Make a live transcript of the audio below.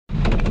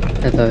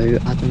Hello,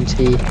 Adam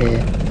T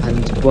here,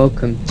 and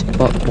welcome to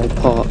Buckmore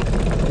Park.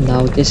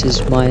 Now this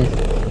is my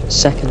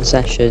second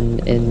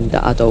session in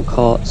the adult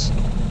karts,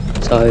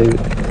 so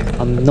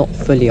I'm not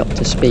fully up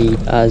to speed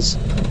as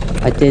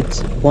I did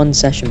one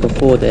session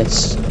before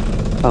this,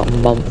 about a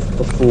month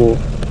before,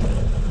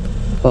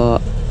 but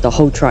the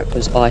whole track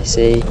was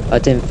icy. I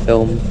didn't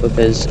film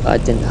because I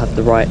didn't have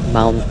the right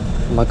mount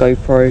for my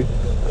GoPro,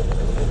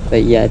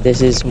 but yeah,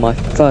 this is my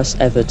first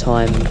ever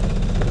time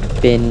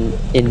been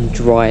in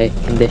dry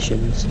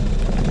conditions.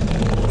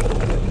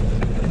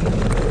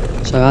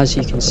 So as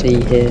you can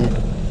see here,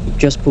 we've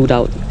just pulled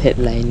out the pit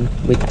lane.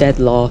 We're dead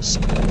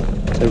last,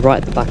 so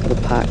right at the back of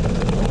the pack,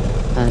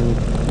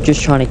 and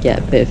just trying to get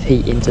a bit of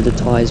heat into the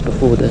tyres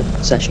before the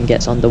session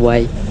gets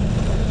underway,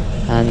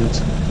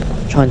 and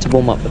trying to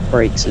warm up the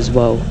brakes as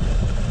well.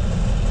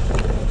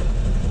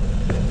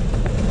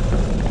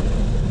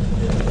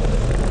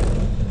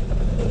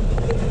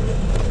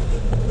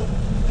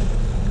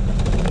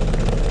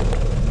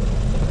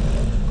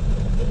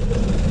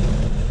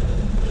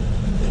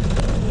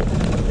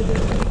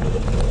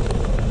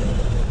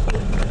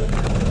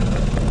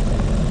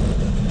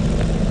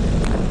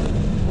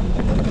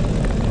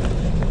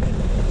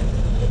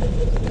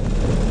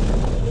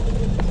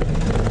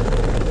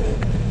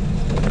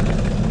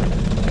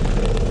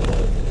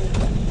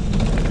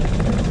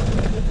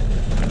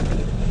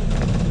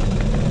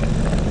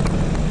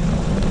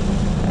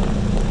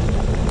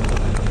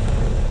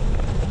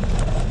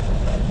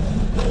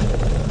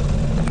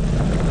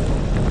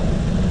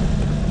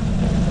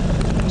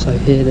 So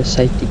here the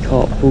safety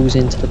car pulls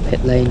into the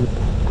pit lane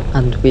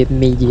and we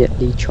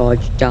immediately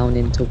charge down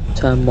into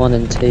turn 1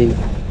 and 2.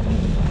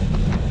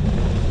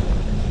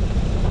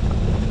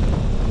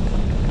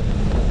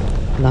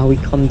 Now we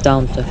come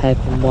down to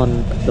hairpin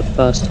 1 for the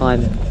first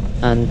time,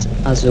 and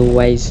as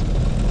always,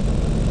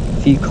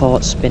 a few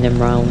karts spinning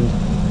round.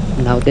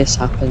 Now this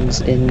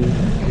happens in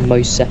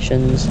most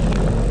sessions,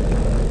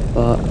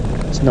 but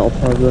it's not a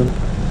problem.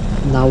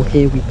 Now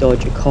here we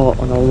dodge a kart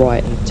on our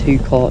right and two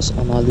karts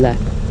on our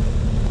left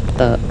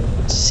that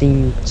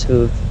seem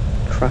to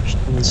have crashed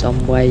in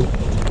some way.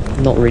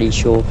 I'm not really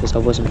sure because I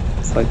wasn't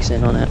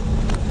focusing on it.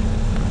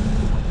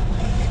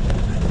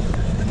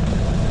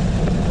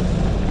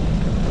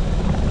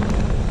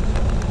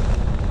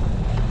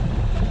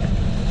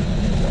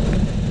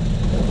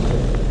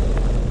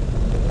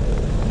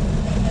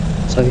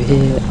 So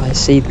here I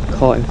see the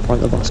car in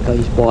front of us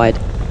goes wide,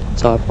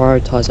 so I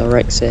prioritise our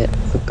exit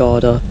for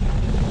Garda,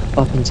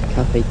 up into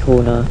Cafe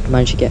Corner,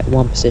 managed to get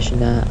one position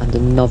there and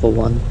another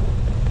one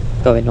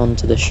going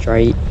onto the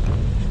straight,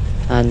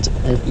 and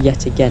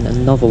yet again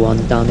another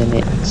one down in the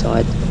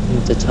inside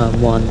into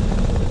turn 1,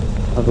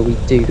 however we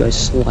do go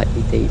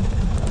slightly deep.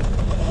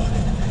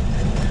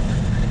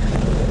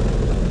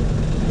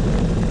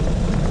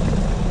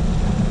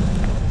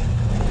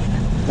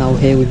 Now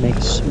here we make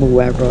a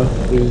small error.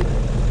 We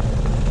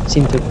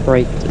seem to have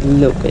braked a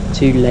little bit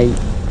too late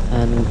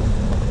and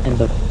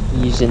end up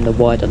using the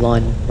wider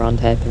line around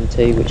hairpin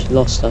 2, which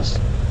lost us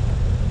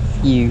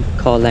a few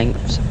car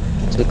lengths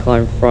to the car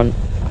in front,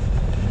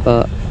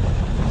 but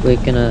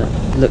we're gonna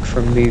look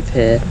for a move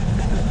here,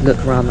 look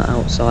around the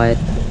outside,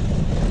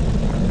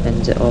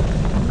 ends it off,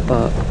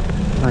 but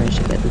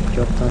managed to get the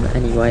job done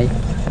anyway.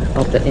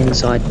 Up the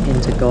inside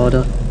into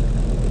Garda,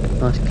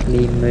 nice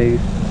clean move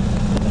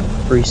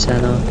through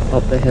Senna,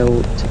 up the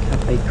hill to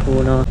Cafe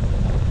Corner.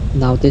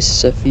 Now this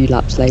is a few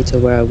laps later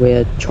where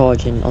we're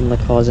charging on the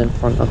cars in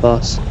front of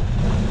us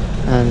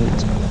and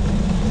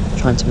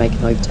trying to make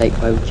an overtake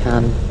where we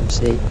can.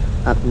 Obviously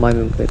at the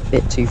moment we're a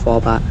bit too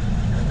far back,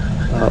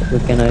 but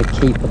we're going to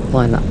keep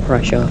applying that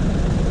pressure.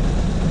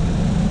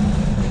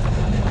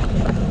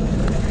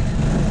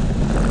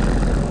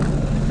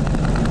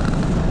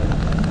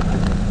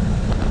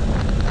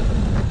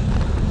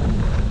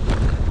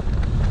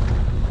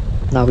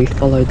 Now we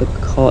follow the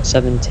kart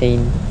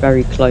 17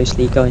 very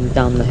closely going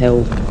down the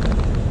hill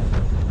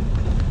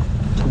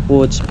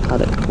towards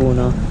Paddock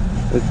Corner.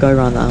 We'll go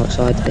around the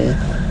outside here,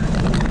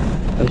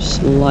 go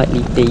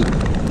slightly deep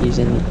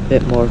using a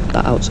bit more of the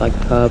outside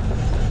curb,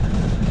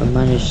 but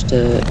managed to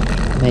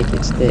make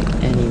it stick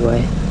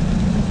anyway.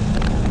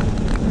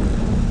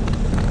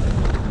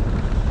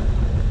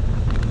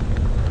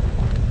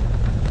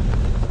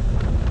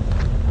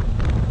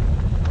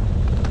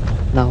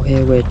 Now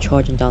here we're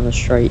charging down the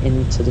straight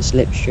into the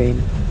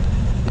slipstream,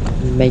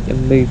 make a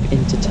move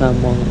into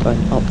turn 1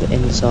 going up the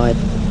inside,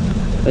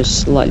 goes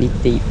slightly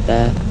deep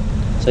there,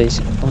 so he's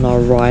on our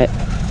right,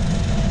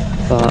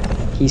 but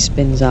he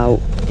spins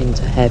out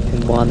into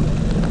hairpin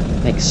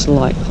 1, makes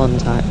slight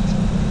contact.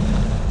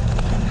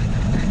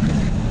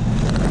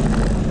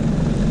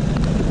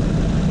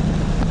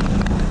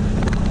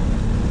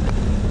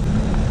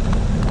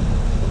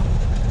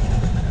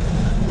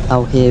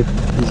 Out here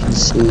you can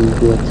see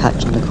we're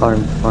catching the car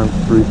in front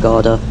through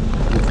Garda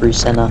and through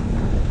Senna.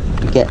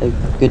 We get a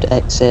good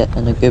exit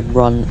and a good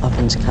run up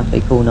into Cafe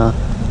Corner.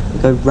 We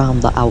go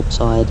round the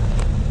outside,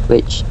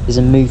 which is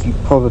a move you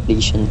probably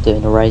shouldn't do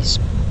in a race.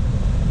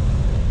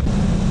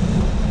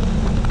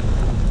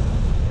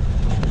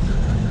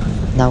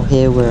 Now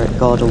here we're at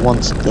Garda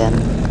once again.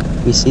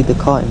 We see the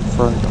car in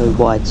front go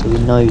wide, so we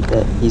know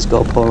that he's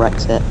got a poor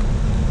exit.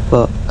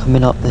 But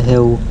coming up the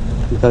hill,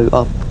 we go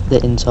up the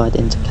inside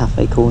into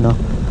Cafe Corner,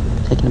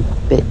 taking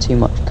a bit too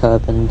much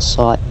curb and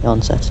slightly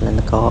unsettling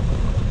the car.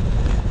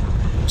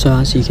 So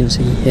as you can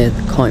see here,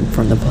 the car in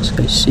front of us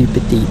goes super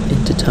deep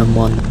into turn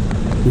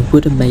 1. We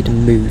would have made a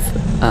move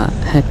at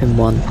hairpin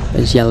 1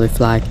 as yellow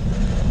flag,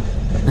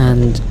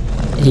 and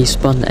he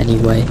spun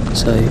anyway,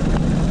 so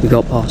we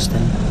got past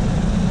him.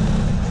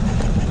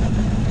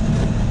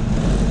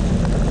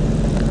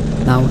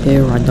 Now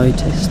here I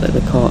noticed that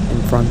the car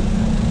in front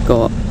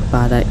got a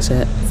bad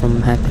exit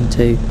from hairpin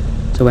 2,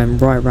 so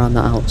went right round the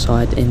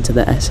outside into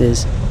the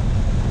S's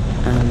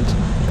and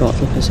got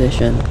the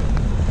position.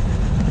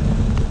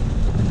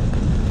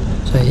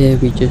 So here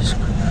we just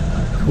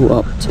caught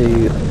up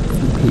to a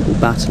few people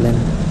battling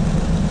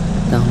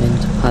down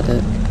into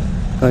paddock,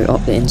 go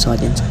up the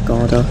inside into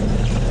Garda,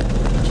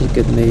 which is a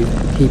good move.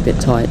 Keep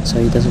it tight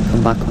so he doesn't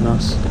come back on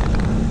us,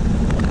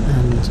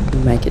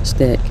 and make it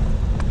stick.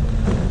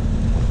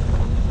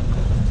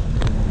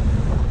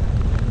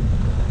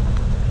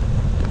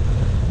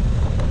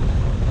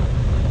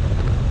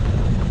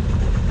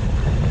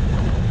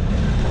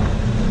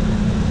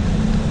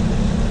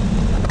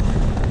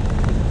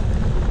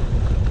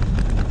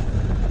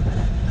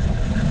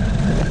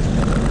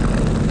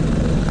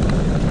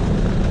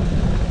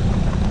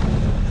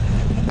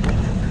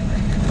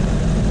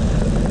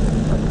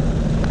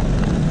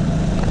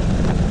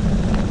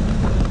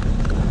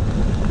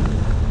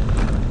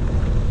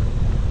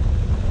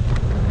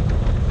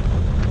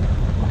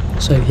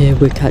 So here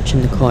we're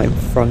catching the car in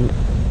front,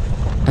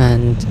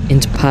 and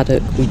into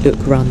paddock we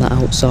look around the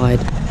outside,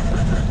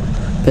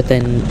 but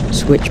then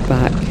switch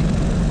back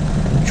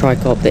and try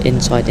go up the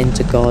inside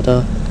into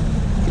Garda,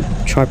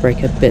 try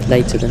brake a bit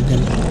later than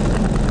him,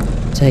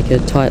 take a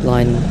tight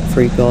line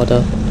through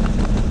Garda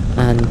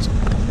and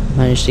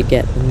manage to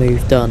get the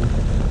move done.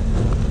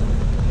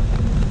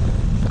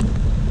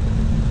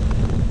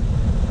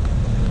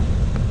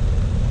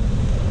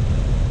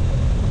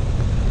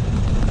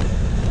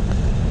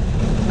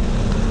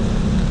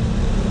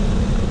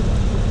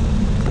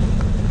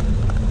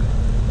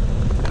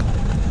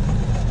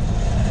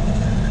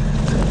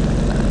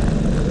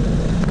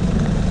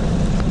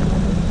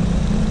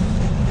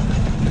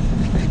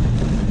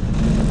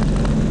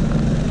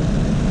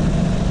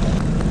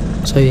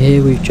 So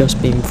here we've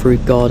just been through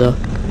Garda,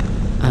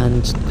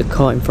 and the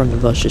car in front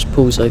of us just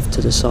pulls over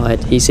to the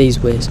side. He sees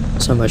we're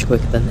so much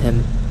quicker than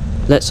him,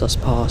 lets us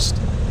past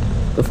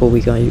before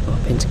we go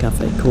up into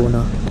Cafe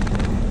Corner.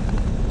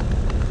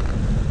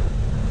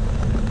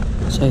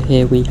 So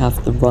here we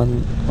have the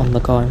run on the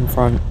car in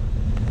front.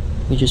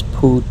 We just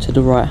pulled to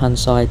the right hand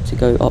side to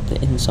go up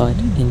the inside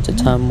into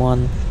turn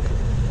 1.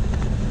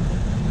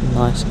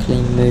 Nice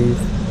clean move,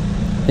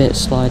 bit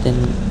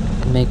sliding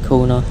mid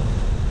corner,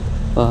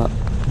 but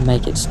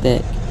make it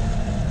stick,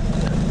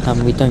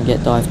 and we don't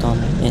get dived on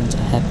into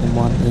hairpin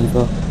 1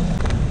 either.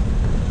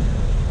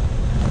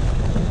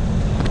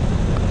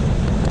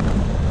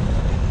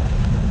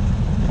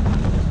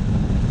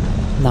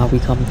 Now we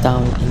come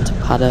down into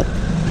paddock.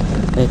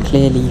 We're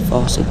clearly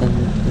faster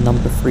than the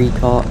number 3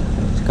 car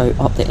to go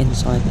up the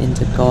inside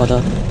into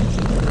Garda.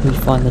 We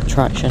find the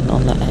traction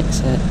on the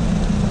exit,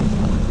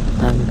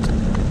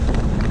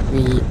 and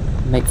we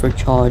make for a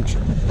charge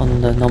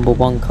on the number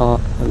 1 car.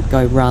 We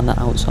go round the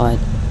outside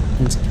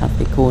into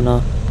Cafe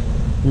Corner.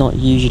 Not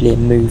usually a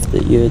move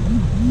that you'd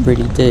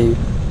really do.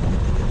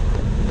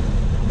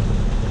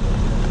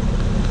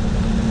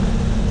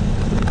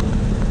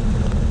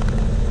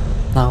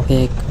 Now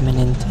here coming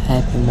into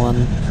hairpin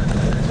 1,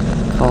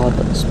 car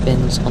that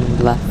spins on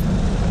the left,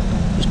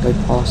 just go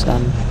past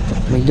them.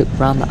 And we look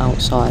round the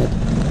outside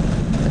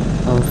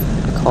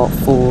of the car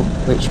 4,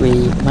 which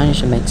we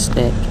managed to make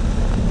stick,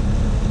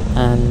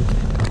 and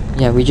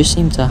yeah, we just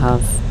seem to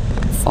have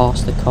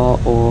faster car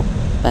or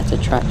better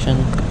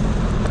traction.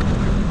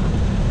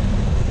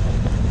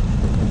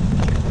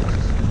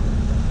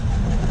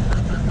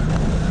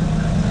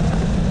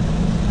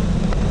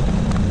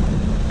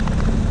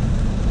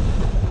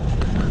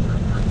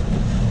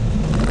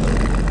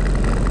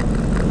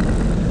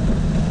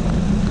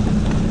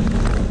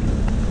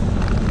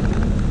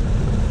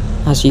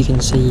 As you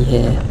can see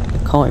here, the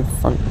car in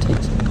front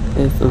takes a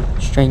bit of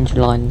a strange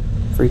line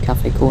through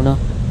Cafe Corner,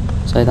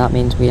 so that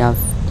means we have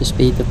the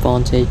speed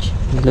advantage.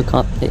 We look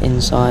up the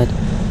inside,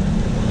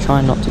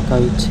 try not to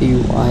go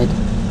too wide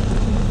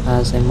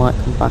as they might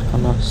come back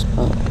on us,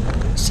 but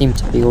we seem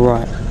to be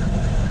alright.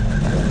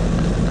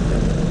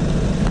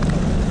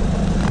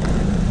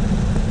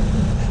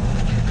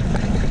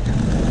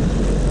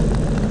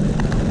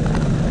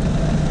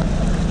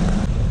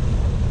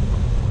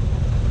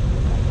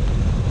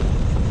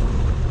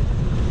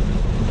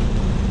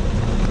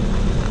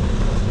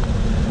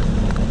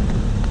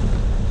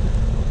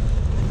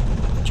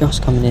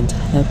 Just coming into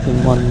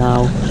hairpin 1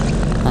 now,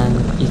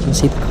 and you can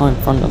see the car in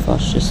front of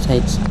us just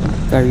takes a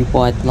very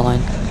wide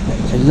line.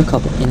 So look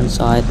up the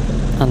inside,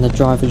 and the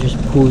driver just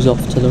pulls off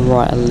to the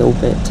right a little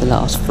bit to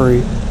let us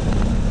through.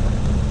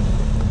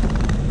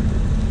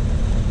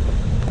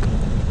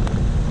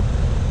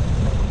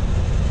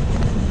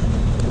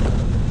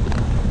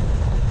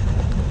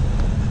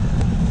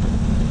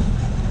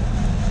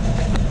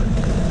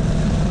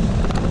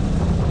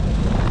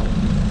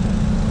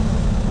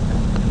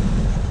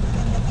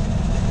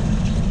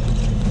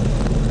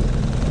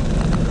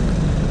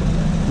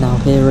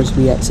 as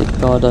we exit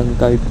garden,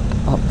 go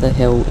up the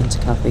hill into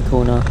Cafe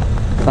Corner,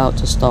 about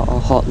to start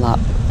our hot lap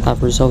that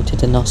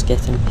resulted in us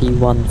getting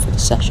P1 for the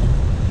session.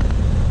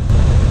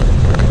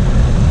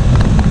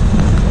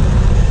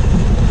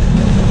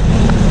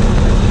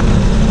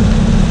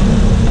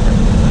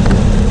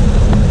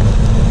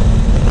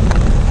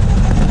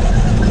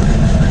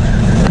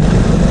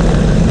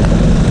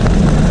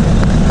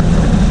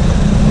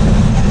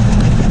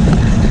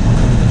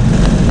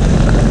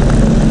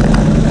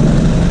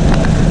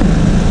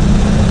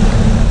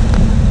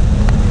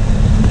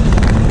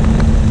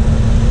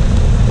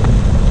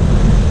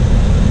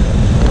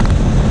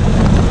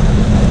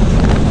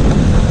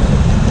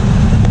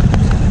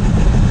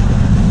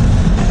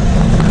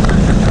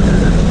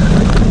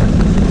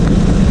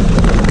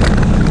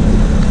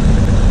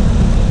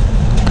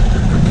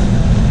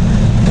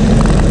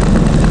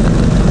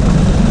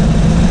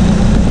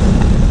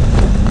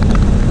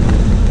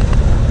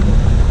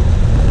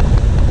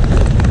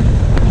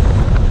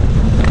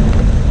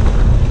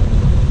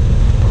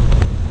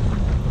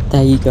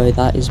 There you go,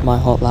 that is my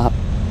hot lap,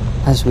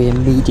 as we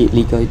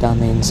immediately go down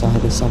the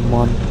inside of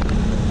someone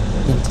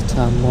into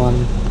turn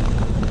 1.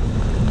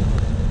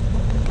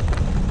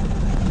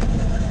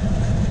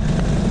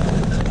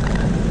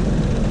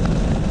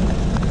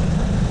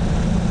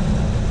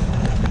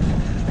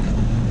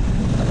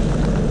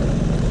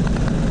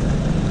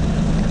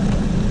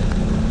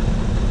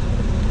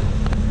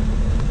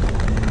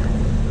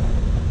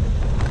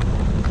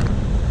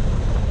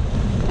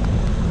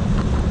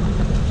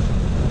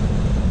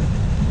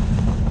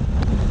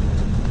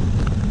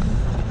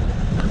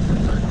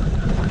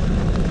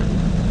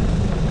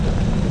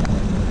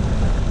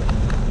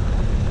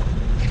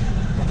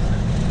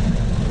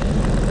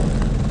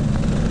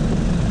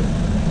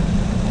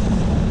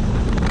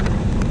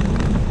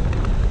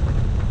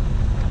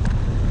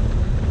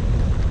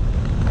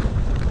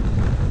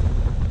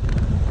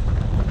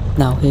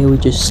 Now here we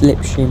just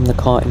slipstream the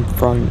cart in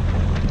front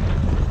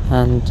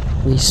and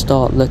we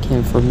start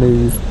looking for a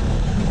move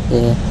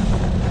here.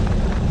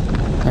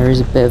 There is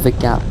a bit of a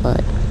gap,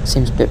 but it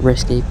seems a bit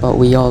risky, but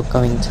we are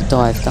going to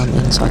dive down the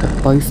inside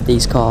of both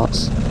these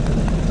carts,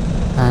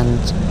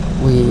 and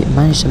we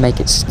managed to make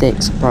it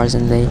stick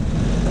surprisingly,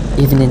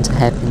 even into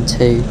hairpin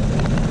 2.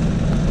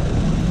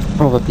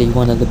 Probably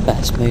one of the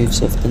best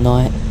moves of the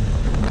night.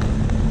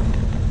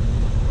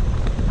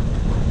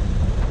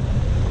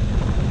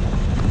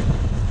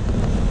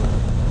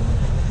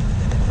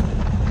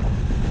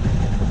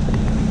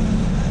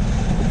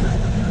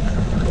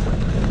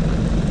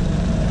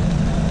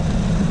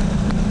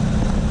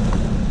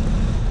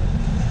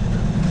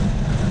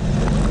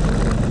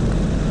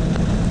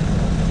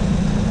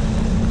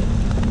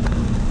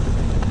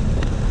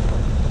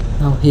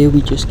 Now here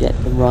we just get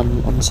the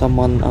run on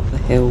someone up the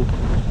hill.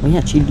 We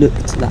actually look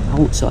to the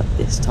outside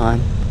this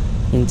time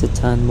into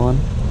turn 1,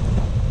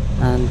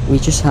 and we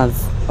just have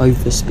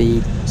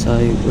overspeed, so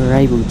we're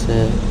able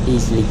to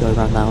easily go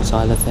around the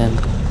outside of him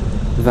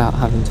without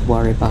having to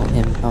worry about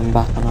him coming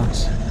back on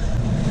us.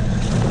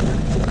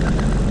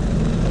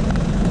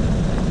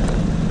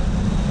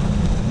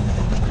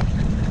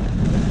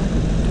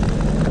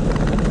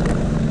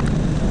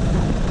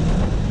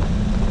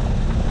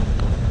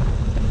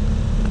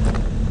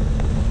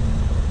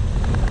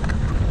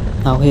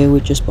 Now here we're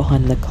just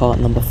behind the cart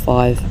number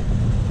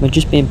 5. We're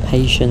just being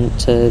patient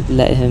to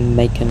let him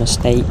make a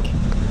mistake,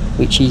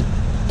 which he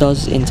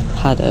does into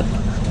paddock.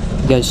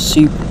 He goes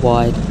super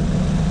wide,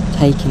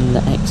 taking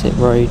the exit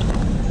road,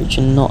 which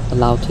you're not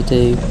allowed to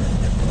do,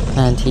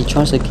 and he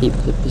tries to keep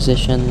the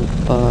position,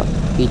 but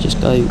we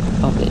just go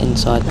up the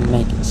inside and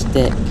make it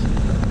stick.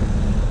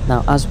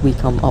 Now as we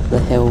come up the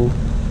hill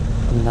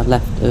on the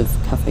left of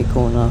Cafe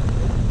Corner,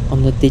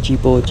 on the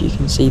digiboard you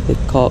can see the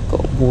cart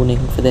got a warning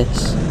for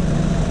this.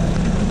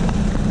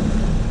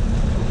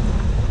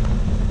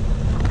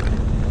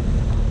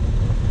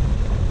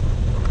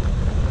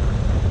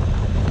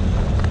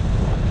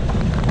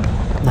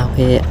 Now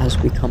here, as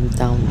we come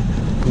down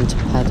into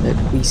paddock,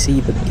 we see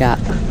the gap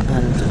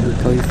and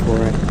we go for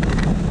it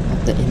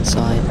at the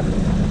inside.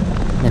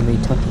 Then we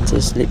tuck into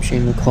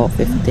slipstream and cart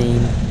 15,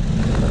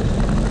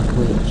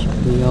 which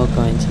we are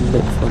going to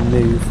look for a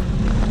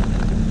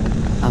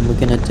move, and we're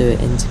going to do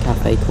it into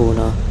Cafe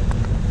Corner,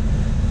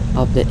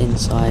 up the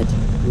inside.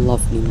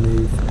 Lovely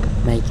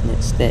move, making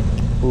it stick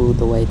all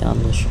the way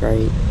down the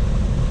straight.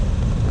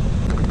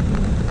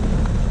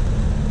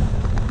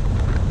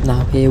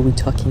 Now here we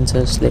tuck into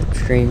a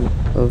slipstream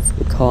of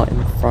the cart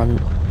in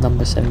front,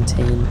 number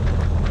 17,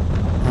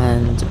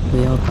 and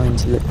we are going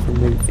to look for a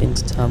move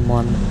into turn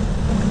 1.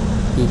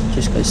 He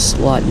just goes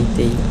slightly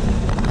deep,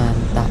 and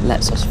that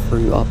lets us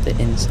through up the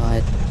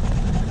inside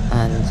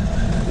and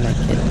make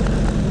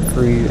it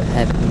through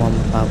hairpin 1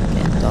 without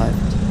getting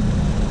dived.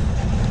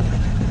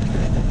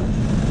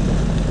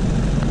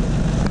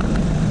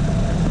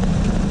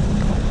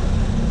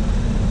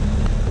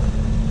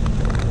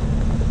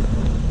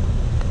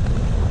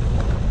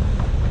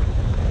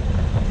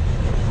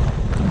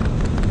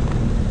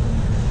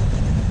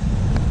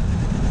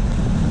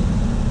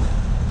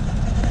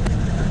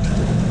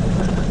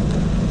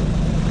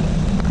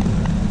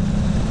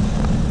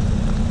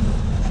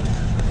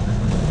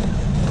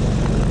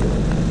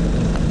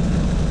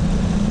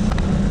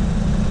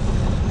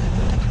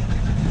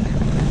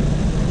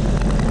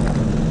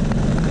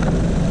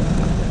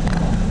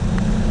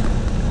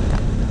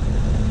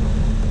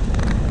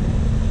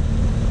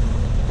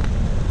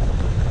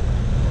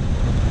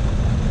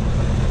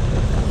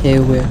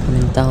 here we're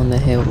coming down the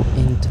hill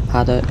into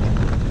paddock.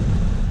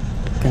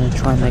 Going to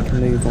try and make a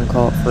move on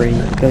kart 3.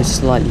 It goes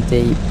slightly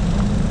deep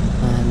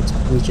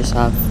and we just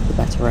have the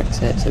better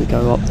exit, so we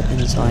go up the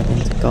inside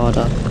into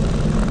Garda,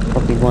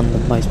 probably one of the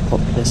most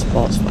popular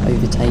spots for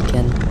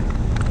overtaking,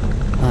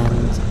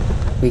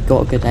 and we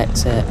got a good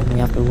exit and we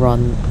have to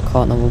run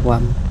kart number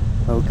 1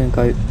 where we're going to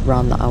go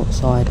round the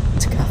outside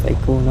into Cafe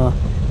Corner.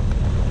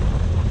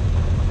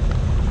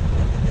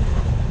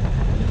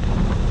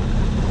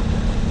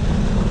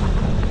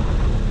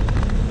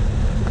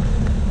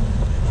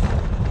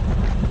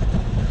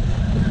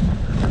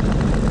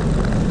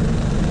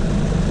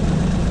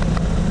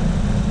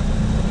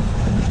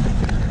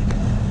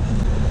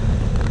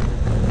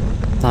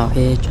 Now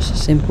here, just a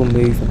simple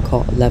move on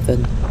kart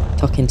 11,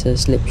 tuck into the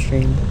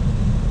slipstream,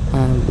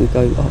 and we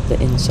go up the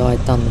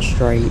inside, down the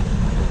straight,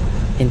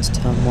 into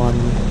turn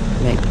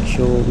 1, make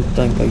sure we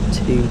don't go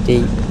too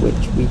deep,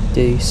 which we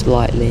do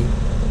slightly,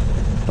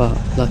 but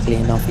luckily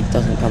enough he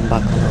doesn't come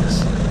back on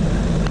us.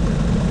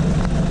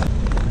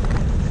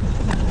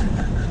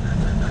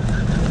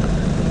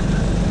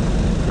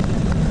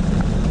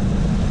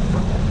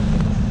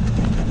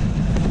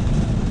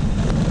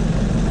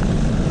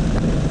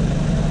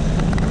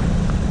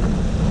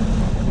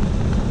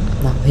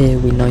 Here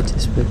we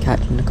notice we're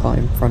catching the car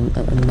in front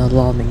at an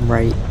alarming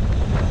rate,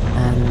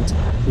 and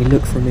we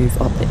look for a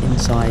move up the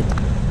inside,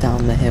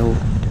 down the hill,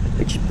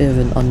 which is a bit of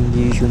an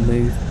unusual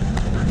move,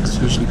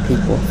 as usually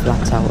people are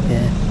flat out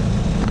here,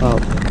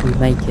 but we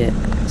make it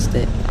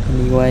stick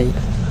anyway.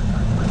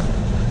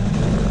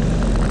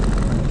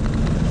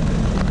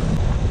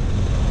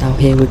 Now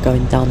here we're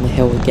going down the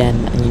hill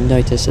again, and you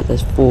notice that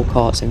there's 4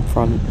 carts in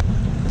front.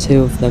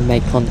 2 of them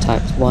make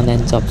contact, one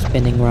ends up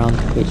spinning round,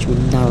 which we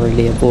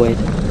narrowly avoid.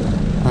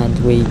 And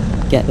we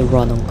get the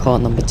run on kart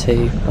number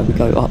 2 where we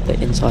go up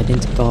the inside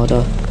into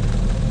Garda.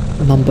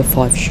 Number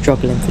 5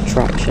 struggling for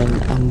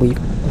traction, and we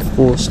are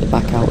forced to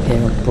back out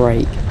here and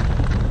brake,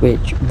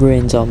 which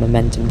ruins our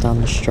momentum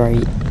down the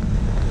straight,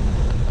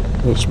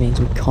 which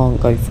means we can't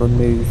go for a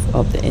move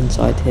up the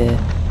inside here.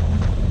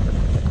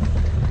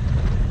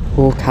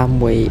 Or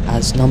can we,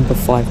 as number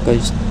 5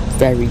 goes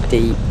very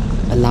deep,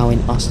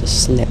 allowing us to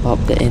slip up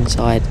the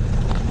inside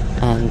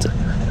and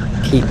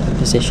keep the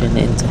position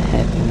into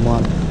hairpin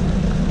 1.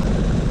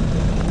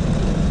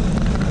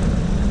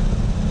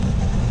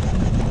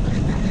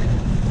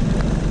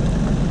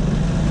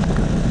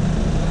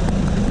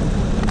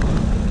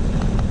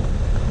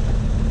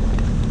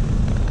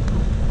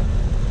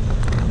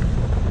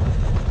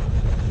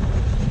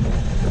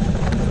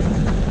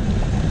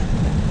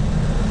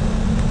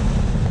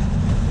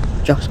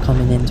 Just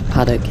coming into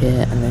paddock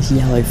here, and there's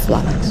yellow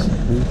flags.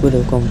 We would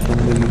have gone for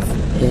a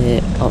move here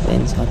up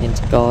inside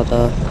into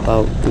Garda,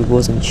 but we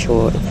wasn't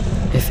sure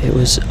if it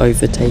was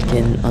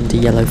overtaken under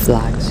yellow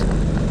flags.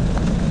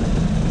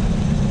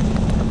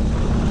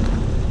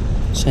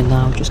 So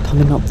now just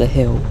coming up the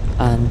hill,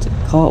 and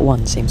kart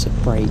 1 seems to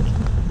brake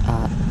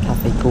at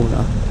Cafe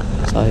Corner,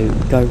 so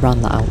we go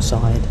round the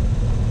outside,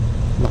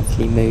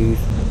 lovely move.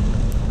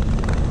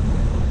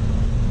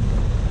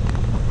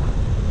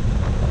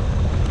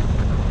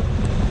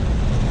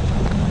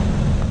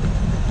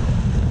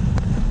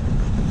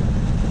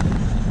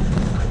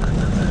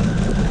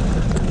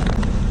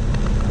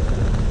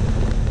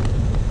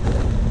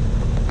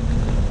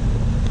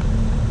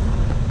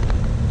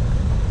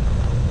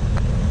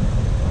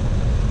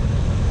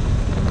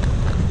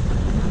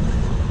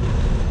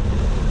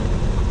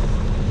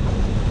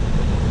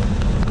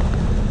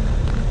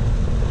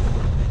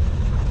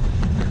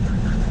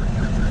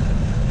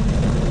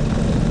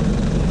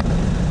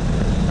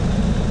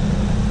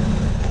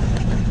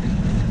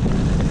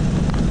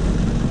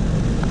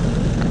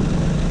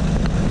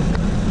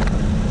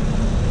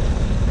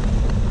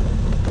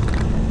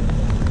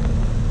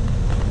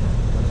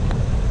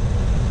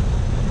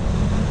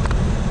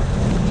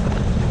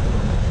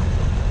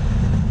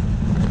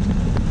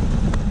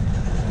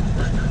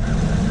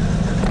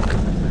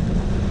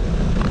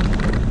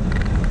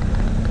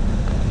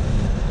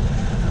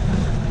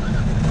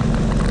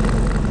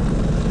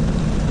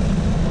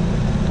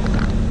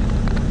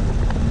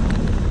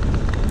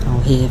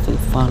 Here for the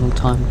final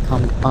time,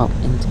 come up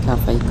into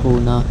Cafe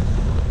Corner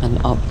and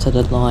up to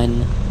the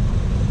line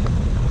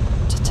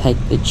to take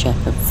the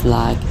checkered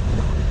flag,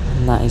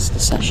 and that is the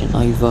session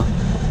over,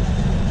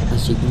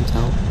 as you can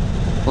tell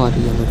by the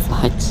yellow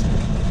flags.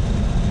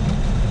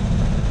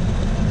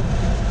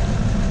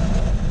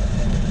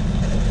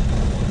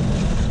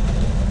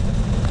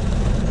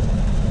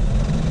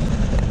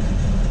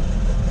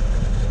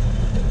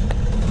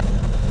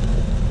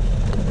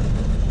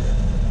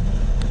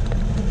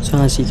 So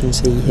as you can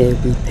see here,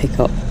 we pick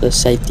up the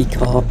safety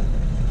car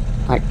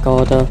at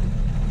Garda,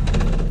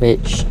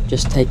 which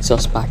just takes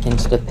us back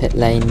into the pit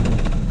lane,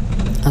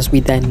 as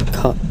we then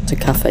cut to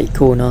Cafe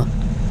Corner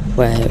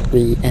where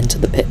we enter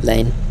the pit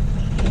lane.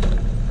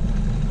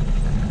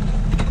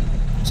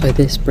 So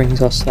this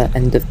brings us to the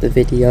end of the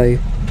video,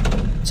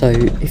 so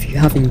if you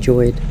have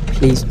enjoyed,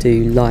 please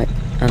do like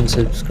and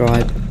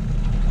subscribe.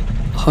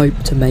 Hope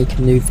to make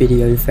a new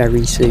video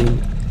very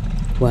soon.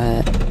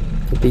 where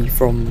it'll be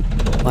from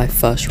my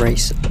first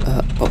race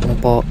at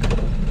Buckmore Park.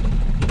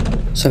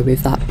 So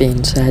with that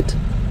being said,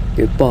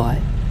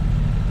 goodbye.